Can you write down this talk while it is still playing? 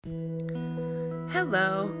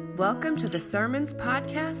Hello, welcome to the Sermons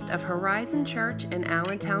Podcast of Horizon Church in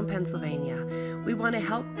Allentown, Pennsylvania. We want to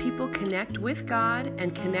help people connect with God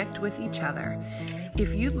and connect with each other.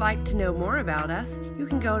 If you'd like to know more about us, you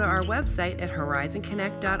can go to our website at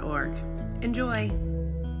horizonconnect.org. Enjoy.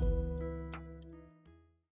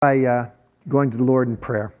 By going to the Lord in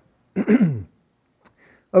prayer.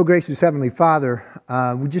 Oh, gracious Heavenly Father,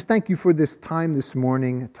 we just thank you for this time this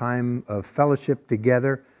morning, a time of fellowship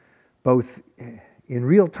together, both in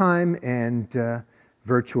real time and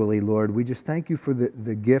virtually, Lord. We just thank you for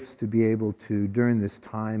the gifts to be able to, during this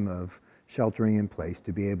time of sheltering in place,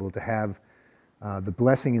 to be able to have the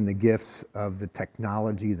blessing and the gifts of the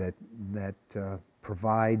technology that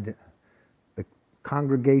provide the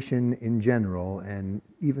congregation in general and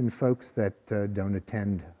even folks that don't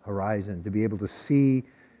attend Horizon to be able to see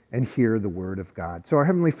and hear the Word of God. So our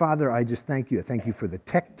Heavenly Father, I just thank you. I thank you for the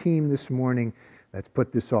tech team this morning that's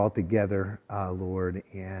put this all together, Lord,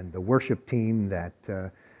 and the worship team that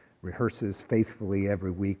rehearses faithfully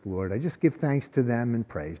every week, Lord. I just give thanks to them and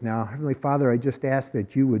praise. Now, Heavenly Father, I just ask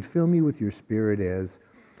that you would fill me with your Spirit as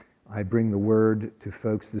I bring the Word to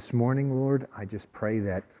folks this morning, Lord. I just pray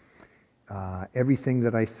that everything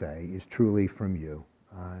that I say is truly from you.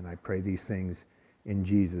 And I pray these things in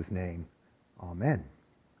Jesus' name. Amen.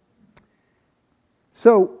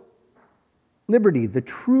 So, liberty, the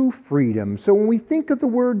true freedom. So when we think of the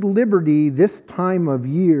word liberty this time of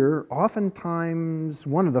year, oftentimes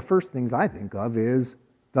one of the first things I think of is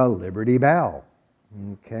the Liberty Bell.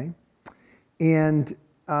 Okay? And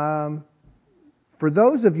for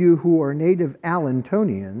those of you who are native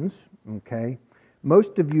Allentonians, okay,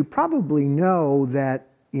 most of you probably know that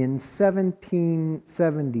in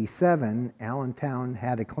 1777, Allentown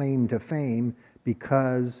had a claim to fame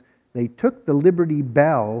because they took the Liberty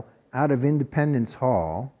Bell out of Independence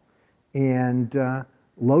Hall and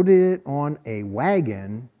loaded it on a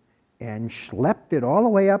wagon and schlepped it all the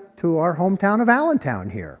way up to our hometown of Allentown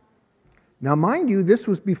here. Now, mind you, this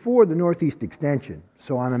was before the Northeast Extension,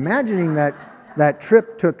 so I'm imagining that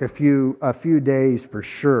trip took a few days for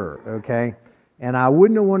sure, okay? And I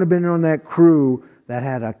wouldn't have wanted to been on that crew that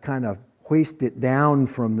had to kind of hoist it down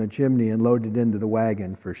from the chimney and load it into the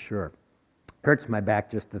wagon for sure. Hurts my back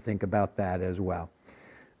just to think about that as well.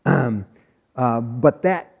 But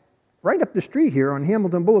that, right up the street here on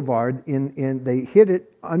Hamilton Boulevard, they hid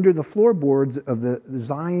it under the floorboards of the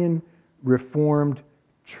Zion Reformed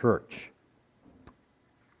Church.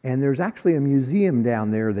 And there's actually a museum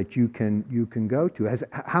down there that you can go to.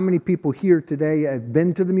 How many people here today have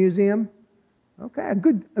been to the museum? Okay, a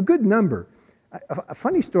good number. A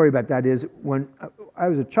funny story about that is when I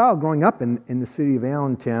was a child growing up in the city of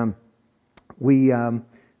Allentown, we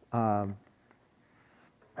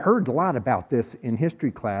heard a lot about this in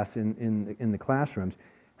history class in the classrooms.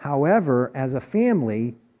 However, as a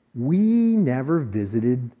family, we never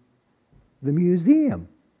visited the museum,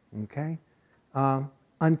 okay?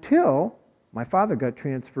 Until my father got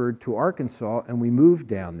transferred to Arkansas and we moved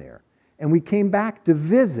down there. And we came back to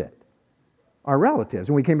visit our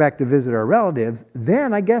relatives. When we came back to visit our relatives,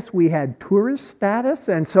 then I guess we had tourist status,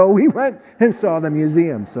 and so we went and saw the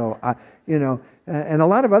museum. So, and a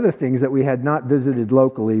lot of other things that we had not visited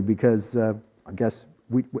locally because I guess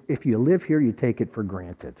if you live here, you take it for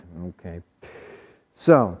granted. Okay.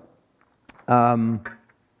 So, the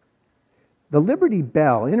Liberty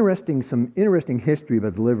Bell, some interesting history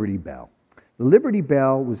about the Liberty Bell. The Liberty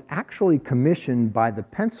Bell was actually commissioned by the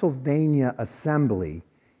Pennsylvania Assembly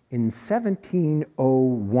in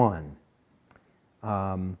 1701.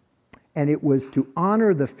 And it was to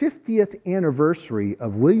honor the 50th anniversary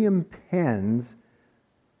of William Penn's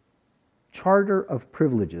Charter of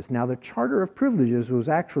Privileges. Now, the Charter of Privileges was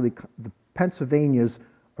actually Pennsylvania's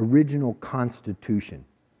original constitution.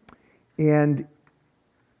 And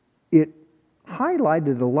it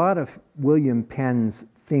highlighted a lot of William Penn's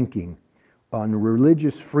thinking on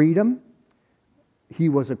religious freedom. He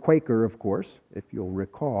was a Quaker, of course, if you'll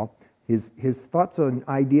recall. His thoughts and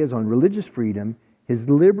ideas on religious freedom, his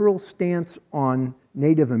liberal stance on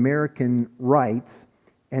Native American rights,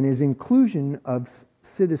 and his inclusion of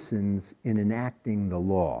citizens in enacting the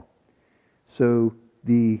law. So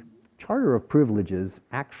the Charter of Privileges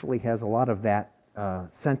actually has a lot of that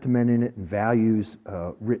sentiment in it and values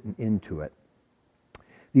written into it.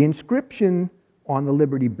 The inscription on the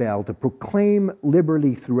Liberty Bell to proclaim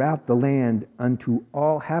liberty throughout the land unto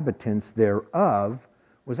all habitants thereof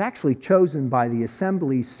was actually chosen by the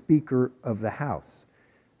Assembly Speaker of the House,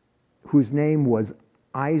 whose name was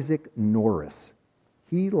Isaac Norris.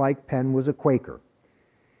 He, like Penn, was a Quaker.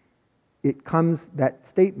 that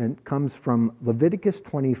statement comes from Leviticus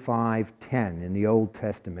 25:10 in the Old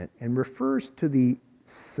Testament and refers to the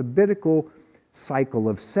sabbatical cycle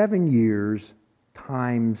of 7 years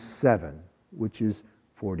times 7, which is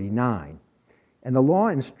 49. And the law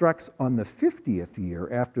instructs on the 50th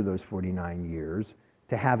year after those 49 years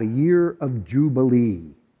to have a year of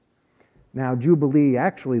Jubilee. Now, Jubilee,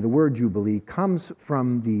 actually the word Jubilee comes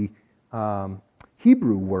from the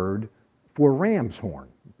Hebrew word for ram's horn,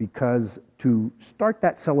 because to start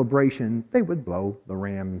that celebration, they would blow the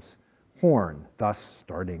ram's horn, thus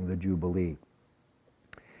starting the Jubilee.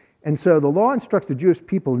 And so the law instructs the Jewish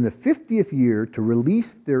people in the 50th year to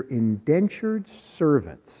release their indentured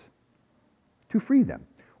servants, to free them,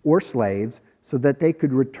 or slaves, so that they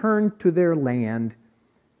could return to their land.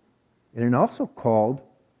 And it also called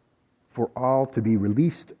for all to be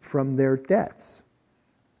released from their debts.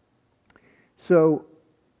 So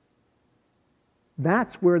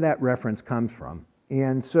that's where that reference comes from.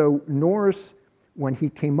 And so Norris, when he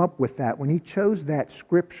came up with that, when he chose that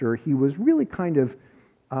scripture, he was really kind of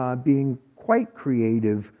being quite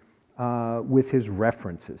creative with his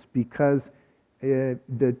references, because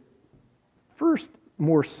the first,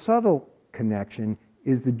 more subtle connection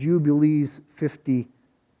is the Jubilee's 50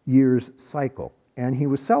 years cycle. And he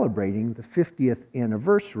was celebrating the 50th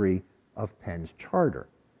anniversary of Penn's charter.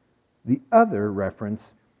 The other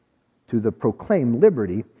reference to the proclaimed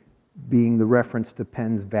liberty being the reference to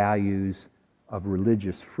Penn's values of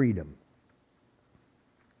religious freedom.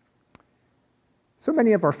 So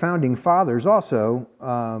many of our founding fathers also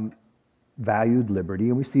valued liberty,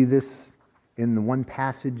 and we see this in the one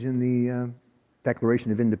passage in the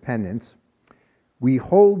Declaration of Independence. We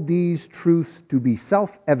hold these truths to be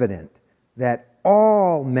self-evident, that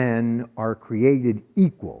all men are created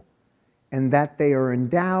equal, and that they are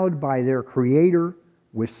endowed by their Creator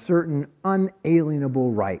with certain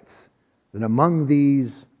unalienable rights, that among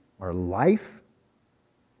these are life,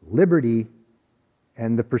 liberty,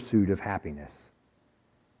 and the pursuit of happiness.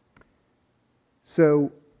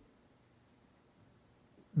 So,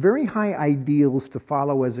 very high ideals to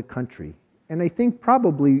follow as a country. And I think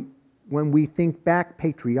probably when we think back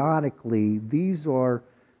patriotically, these are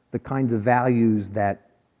the kinds of values that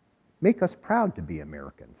make us proud to be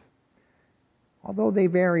Americans. Although they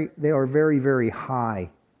are very, very high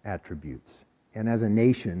attributes. And as a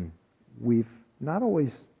nation, we've not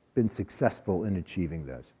always been successful in achieving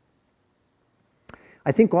those.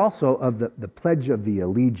 I think also of the Pledge of the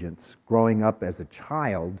Allegiance growing up as a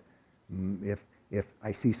child. If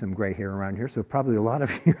I see some gray hair around here, so probably a lot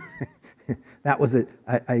of you, that was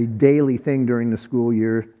a daily thing during the school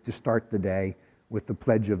year to start the day with the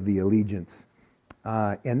Pledge of the Allegiance.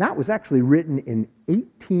 And that was actually written in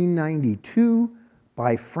 1892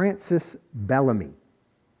 by Francis Bellamy.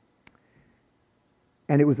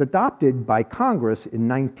 And it was adopted by Congress in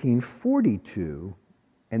 1942,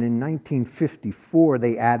 and in 1954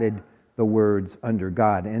 they added the words "under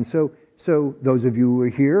God." And so those of you who are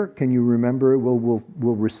here, can you remember? We'll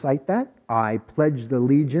recite that. I pledge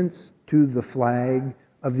allegiance to the flag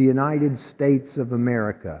of the United States of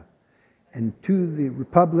America and to the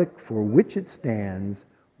republic for which it stands,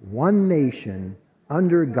 one nation,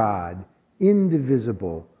 under God,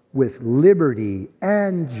 indivisible, with liberty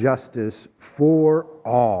and justice for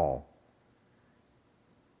all.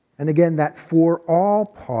 And again, that "for all"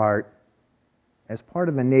 part, as part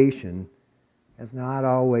of a nation, has not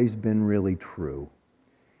always been really true.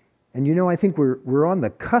 And you know, I think we're on the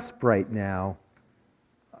cusp right now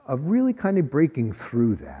of really kind of breaking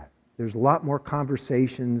through that. There's a lot more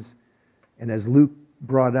conversations, and as Luke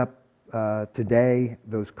brought up today,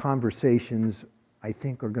 those conversations, I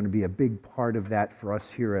think, are going to be a big part of that for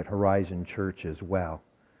us here at Horizon Church as well.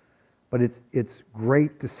 But it's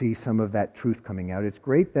great to see some of that truth coming out. It's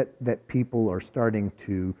great that people are starting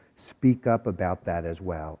to speak up about that as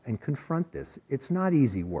well and confront this. It's not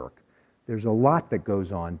easy work. There's a lot that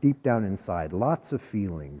goes on deep down inside, lots of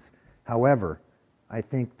feelings. However, I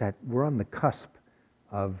think that we're on the cusp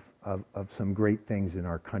of some great things in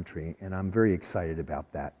our country, and I'm very excited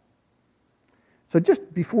about that. So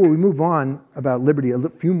just before we move on about liberty, a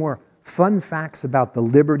few more fun facts about the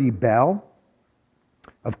Liberty Bell.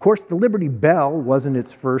 Of course, the Liberty Bell wasn't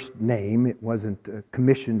its first name. It wasn't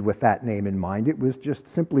commissioned with that name in mind. It was just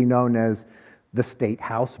simply known as the State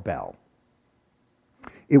House Bell.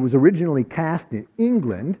 It was originally cast in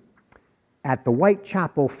England at the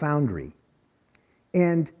Whitechapel Foundry.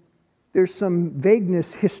 And there's some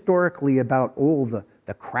vagueness historically about all the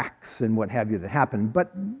cracks and what have you that happened,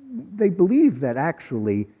 but they believe that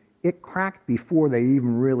actually it cracked before they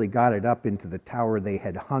even really got it up into the tower. They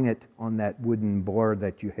had hung it on that wooden board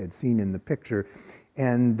that you had seen in the picture.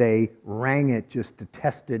 and they rang it just to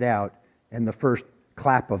test it out, and the first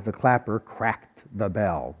clap of the clapper cracked the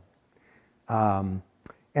bell.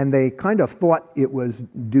 And they kind of thought it was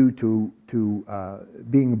due to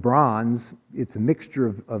being bronze. It's a mixture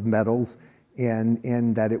of metals,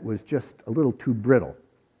 and that it was just a little too brittle.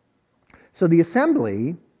 So the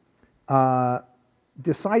assembly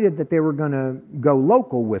decided that they were going to go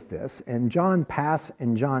local with this, and John Pass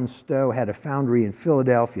and John Stowe had a foundry in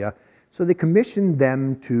Philadelphia, so they commissioned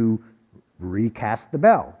them to recast the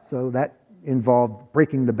bell. So that involved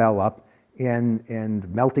breaking the bell up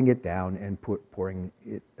and melting it down and pouring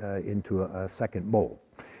it into a second mold.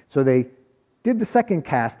 So they did the second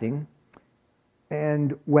casting,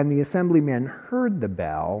 and when the assemblymen heard the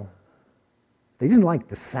bell, they didn't like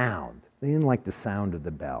the sound. They didn't like the sound of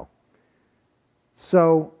the bell.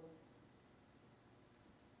 So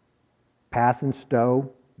Pass and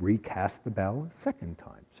Stowe recast the bell a second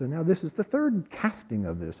time. So now this is the third casting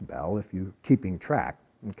of this bell, if you're keeping track,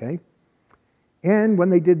 okay? And when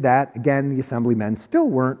they did that, again, the assemblymen still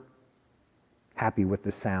weren't happy with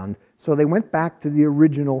the sound, so they went back to the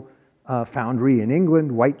original foundry in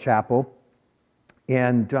England, Whitechapel,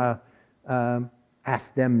 and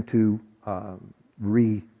asked them to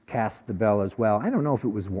recast the bell as well. I don't know if it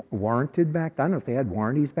was warranted back then. I don't know if they had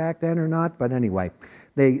warranties back then or not, but anyway,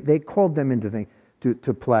 they called them into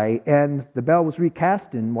to play, and the bell was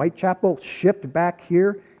recast in Whitechapel, shipped back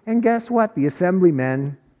here, and guess what? The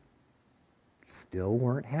assemblymen still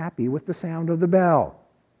weren't happy with the sound of the bell.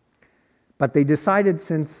 But they decided,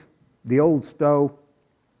 since the old Stowe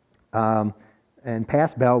and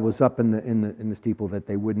Pass bell was up in the steeple, that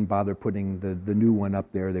they wouldn't bother putting the new one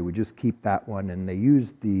up there. They would just keep that one, and they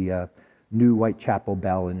used the new Whitechapel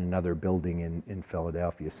bell in another building in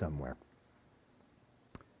Philadelphia somewhere.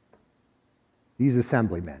 These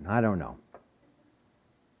assemblymen, I don't know.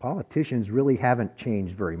 Politicians really haven't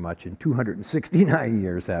changed very much in 269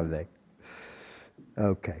 years, have they?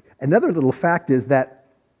 Okay. Another little fact is that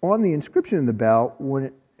on the inscription in the bell, when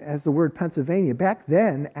it has the word Pennsylvania, back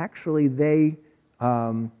then, actually, they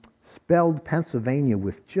spelled Pennsylvania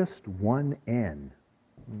with just one N.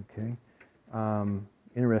 Okay.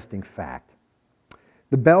 Interesting fact.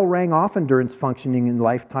 The bell rang often during its functioning in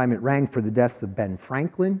lifetime. It rang for the deaths of Ben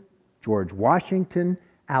Franklin, George Washington,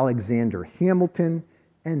 Alexander Hamilton,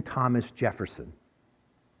 and Thomas Jefferson.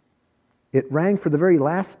 It rang for the very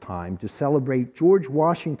last time to celebrate George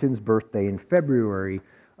Washington's birthday in February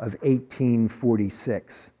of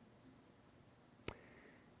 1846.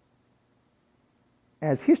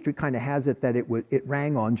 As history kind of has it that it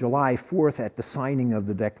rang on July 4th at the signing of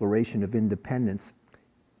the Declaration of Independence,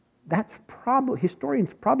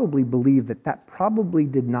 historians probably believe that probably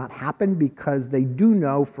did not happen, because they do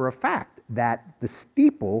know for a fact that the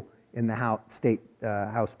steeple in the State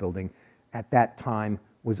House building at that time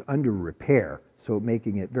was under repair, so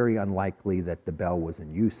making it very unlikely that the bell was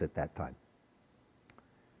in use at that time.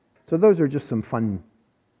 So those are just some fun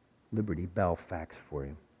Liberty Bell facts for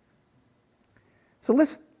you. So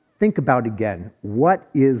let's think about again, what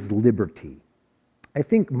is liberty? I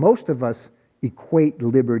think most of us equate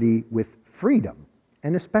liberty with freedom,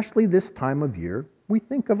 and especially this time of year, we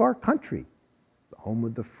think of our country, the home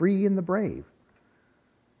of the free and the brave.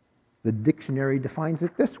 The dictionary defines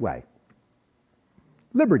it this way.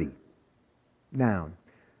 Liberty, noun,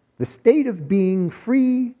 the state of being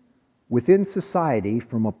free within society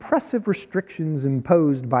from oppressive restrictions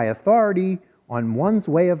imposed by authority on one's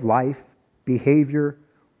way of life, behavior,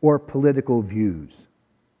 or political views.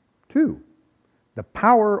 2, the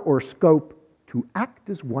power or scope to act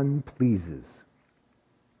as one pleases.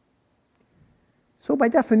 So by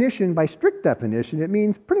definition, by strict definition, it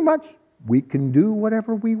means pretty much we can do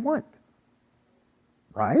whatever we want.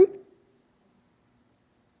 Right?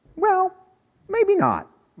 Well, maybe not,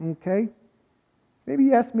 okay? Maybe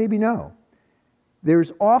yes, maybe no.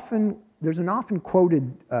 There's an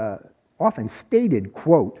often stated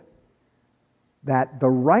quote that the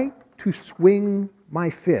right to swing my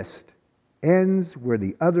fist ends where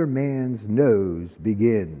the other man's nose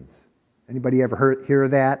begins. Anybody ever hear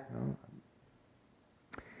of that? No?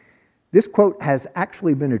 This quote has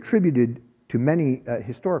actually been attributed to many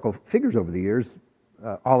historical figures over the years,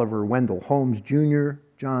 Oliver Wendell Holmes Jr.,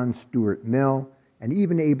 John Stuart Mill, and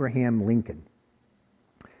even Abraham Lincoln.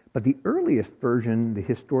 But the earliest version the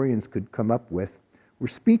historians could come up with were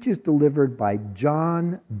speeches delivered by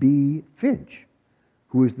John B. Finch,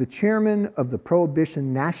 who was the chairman of the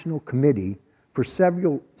Prohibition National Committee for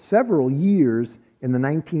several years in the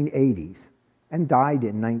 1980s and died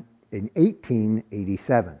in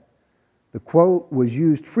 1887. The quote was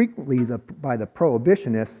used frequently by the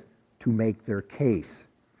prohibitionists to make their case.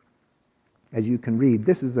 as you can read.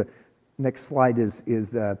 Next slide is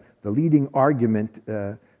the leading argument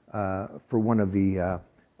for one of a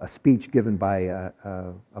speech given by a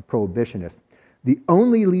prohibitionist. The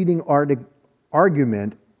only leading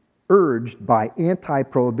argument urged by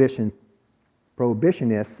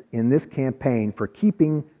prohibitionists in this campaign for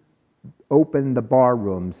keeping open the bar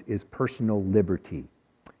rooms is personal liberty.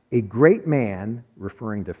 A great man,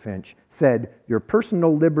 referring to Finch, said, "Your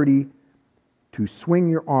personal liberty to swing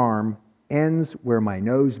your arm ends where my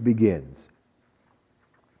nose begins.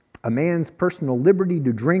 A man's personal liberty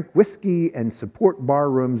to drink whiskey and support bar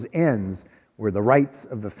rooms ends where the rights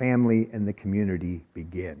of the family and the community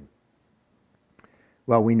begin."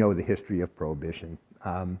 Well, we know the history of prohibition,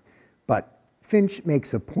 but Finch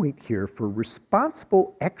makes a point here for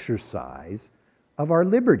responsible exercise of our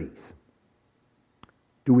liberties.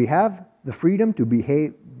 Do we have the freedom to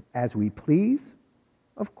behave as we please?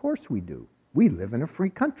 Of course we do. We live in a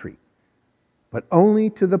free country, but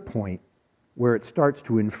only to the point where it starts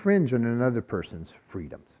to infringe on another person's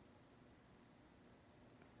freedoms.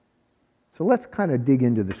 So let's kind of dig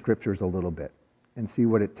into the scriptures a little bit and see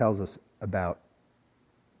what it tells us about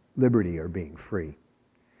liberty or being free.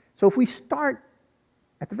 So if we start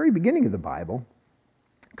at the very beginning of the Bible,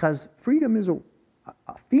 because freedom is a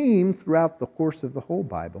theme throughout the course of the whole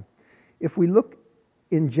Bible, if we look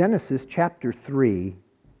in Genesis chapter 3,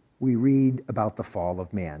 we read about the fall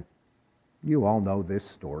of man. You all know this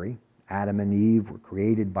story. Adam and Eve were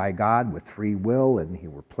created by God with free will, and they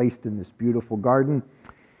were placed in this beautiful garden.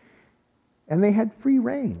 And they had free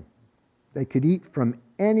reign. They could eat from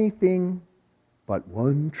anything but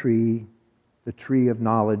one tree, the tree of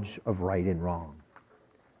knowledge of right and wrong.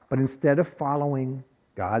 But instead of following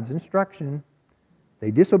God's instruction,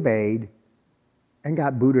 they disobeyed and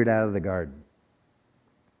got booted out of the garden.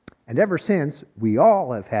 And ever since, we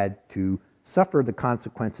all have had to suffer the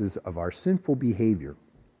consequences of our sinful behavior.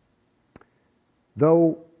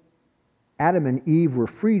 Though Adam and Eve were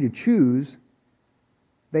free to choose,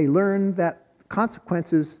 they learned that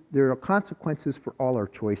there are consequences for all our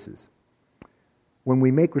choices. When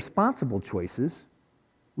we make responsible choices,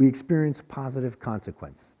 we experience positive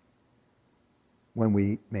consequence. When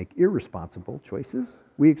we make irresponsible choices,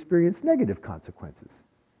 we experience negative consequences.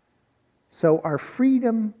 So our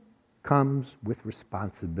freedom comes with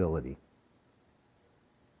responsibility.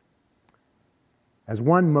 As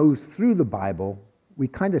one moves through the Bible, we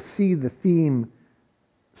kind of see the theme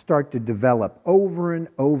start to develop over and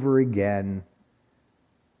over again.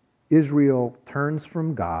 Israel turns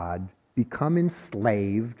from God, become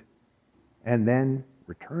enslaved, and then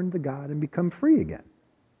return to God and become free again.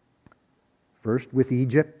 First with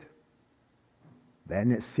Egypt,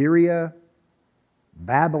 then Assyria,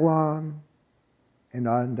 Babylon, and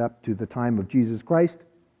on up to the time of Jesus Christ,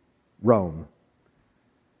 Rome.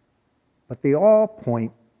 But they all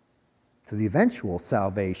point to the eventual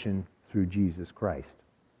salvation through Jesus Christ.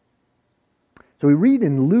 So we read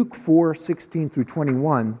in Luke 4:16 through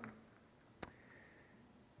 21,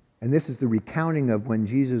 and this is the recounting of when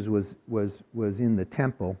Jesus was in the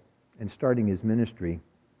temple and starting his ministry,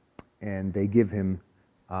 and they give him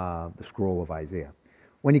the scroll of Isaiah.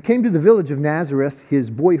 When he came to the village of Nazareth, his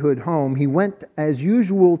boyhood home, he went as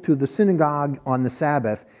usual to the synagogue on the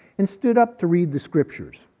Sabbath and stood up to read the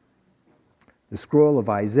scriptures. The scroll of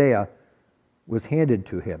Isaiah was handed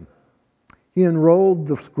to him. He unrolled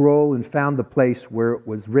the scroll and found the place where it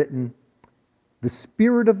was written, "The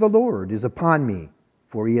Spirit of the Lord is upon me,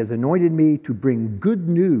 for he has anointed me to bring good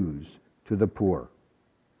news to the poor.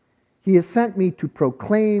 He has sent me to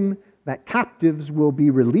proclaim that captives will be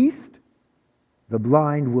released, the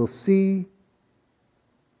blind will see,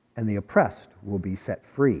 and the oppressed will be set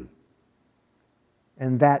free,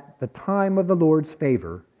 and that the time of the Lord's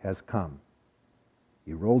favor has come."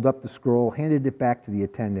 He rolled up the scroll, handed it back to the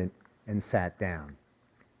attendant, and sat down.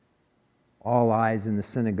 All eyes in the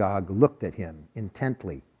synagogue looked at him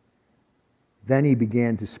intently. Then he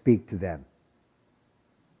began to speak to them.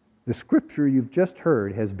 "The scripture you've just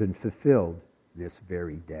heard has been fulfilled this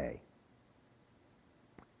very day."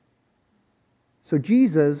 So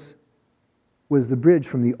Jesus was the bridge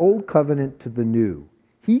from the old covenant to the new.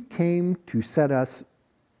 He came to set us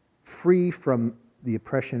free from the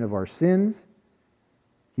oppression of our sins.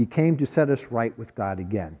 He came to set us right with God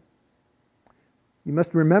again. You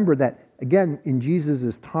must remember that, again, in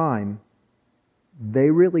Jesus' time,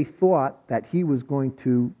 they really thought that he was going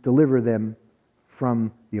to deliver them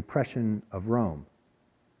from the oppression of Rome.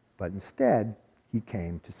 But instead, he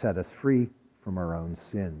came to set us free from our own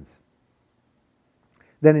sins.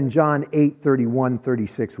 Then in John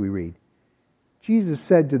 8:31-36 we read, Jesus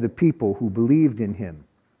said to the people who believed in him,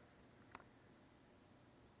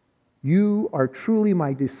 You are truly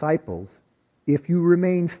my disciples if you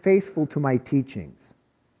remain faithful to my teachings.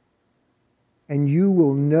 And you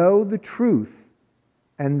will know the truth,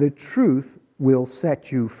 and the truth will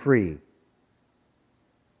set you free.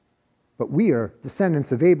 But we are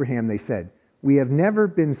descendants of Abraham, they said. We have never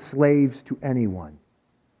been slaves to anyone.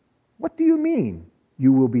 What do you mean,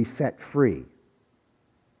 you will be set free?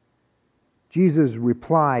 Jesus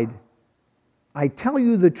replied, I tell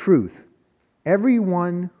you the truth.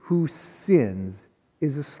 Everyone who sins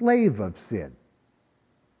is a slave of sin.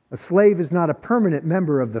 A slave is not a permanent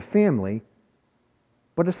member of the family,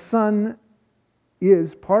 but a son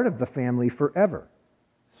is part of the family forever.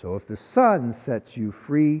 So if the Son sets you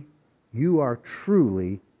free, you are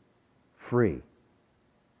truly free.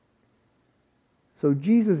 So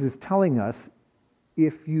Jesus is telling us,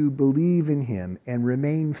 if you believe in him and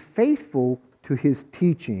remain faithful to his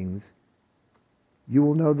teachings, you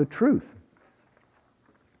will know the truth.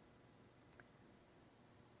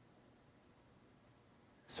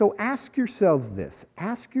 So ask yourselves this.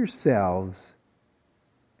 Ask yourselves,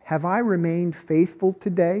 have I remained faithful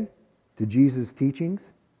today to Jesus'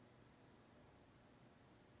 teachings?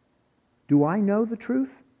 Do I know the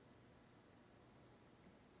truth?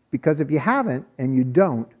 Because if you haven't and you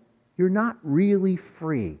don't, you're not really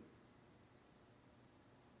free.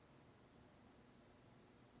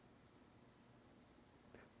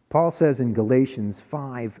 Paul says in Galatians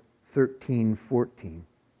 5:13-14,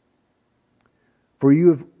 for you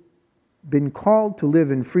have been called to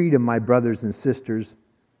live in freedom, my brothers and sisters,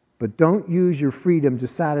 but don't use your freedom to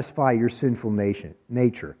satisfy your sinful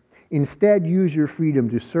nature. Instead, use your freedom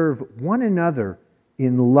to serve one another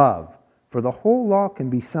in love. For the whole law can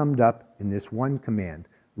be summed up in this one command: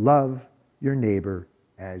 love your neighbor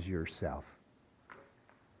as yourself.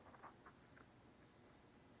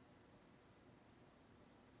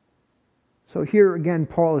 So here again,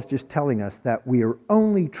 Paul is just telling us that we are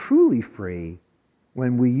only truly free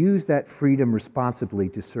when we use that freedom responsibly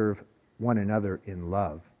to serve one another in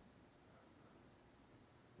love.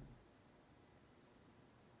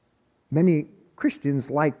 Many Christians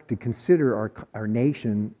like to consider our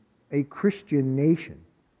nation a Christian nation.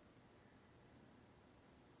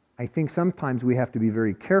 I think sometimes we have to be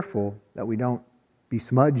very careful that we don't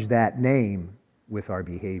besmudge that name with our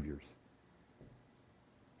behaviors.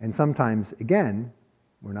 And sometimes, again,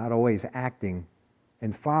 we're not always acting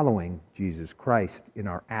and following Jesus Christ in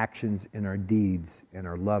our actions, in our deeds, and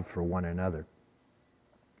our love for one another.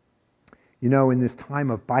 You know, in this time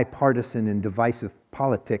of bipartisan and divisive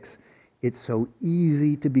politics, it's so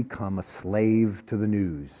easy to become a slave to the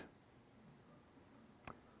news.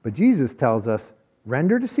 But Jesus tells us,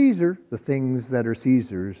 render to Caesar the things that are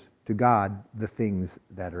Caesar's, to God the things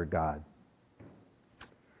that are God.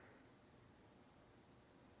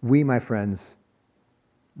 We, my friends,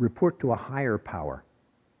 report to a higher power.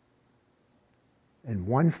 And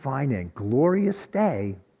one fine and glorious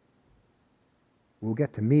day, we'll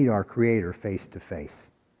get to meet our Creator face to face.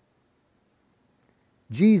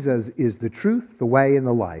 Jesus is the truth, the way, and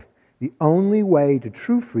the life, the only way to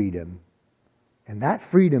true freedom, and that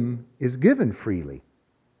freedom is given freely.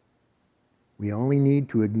 We only need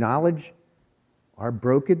to acknowledge our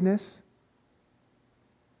brokenness,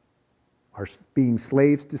 our being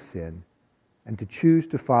slaves to sin, and to choose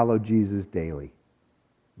to follow Jesus daily.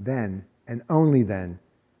 Then, and only then,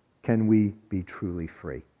 can we be truly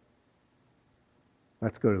free.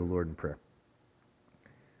 Let's go to the Lord in prayer.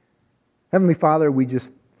 Heavenly Father, we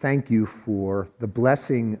just thank you for the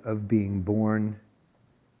blessing of being born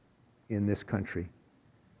in this country,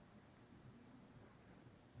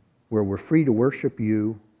 where we're free to worship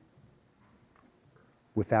you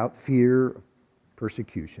without fear of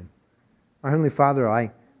persecution. Our Heavenly Father,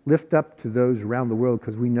 I lift up to those around the world,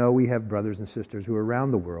 because we know we have brothers and sisters who are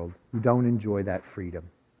around the world who don't enjoy that freedom.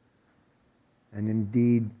 And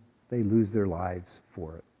indeed, they lose their lives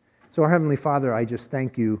for it. So, our Heavenly Father, I just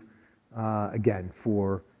thank you again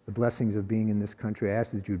for the blessings of being in this country. I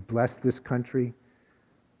ask that you would bless this country.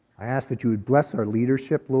 I ask that you would bless our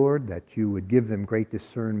leadership, Lord, that you would give them great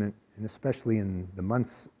discernment, and especially in the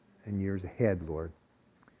months and years ahead, Lord.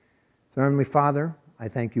 So, Heavenly Father, I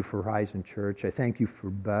thank you for Horizon Church. I thank you for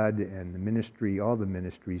Bud and the ministry, all the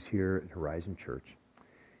ministries here at Horizon Church.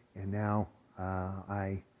 And now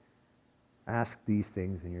I ask these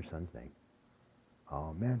things in your Son's name.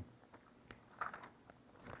 Amen.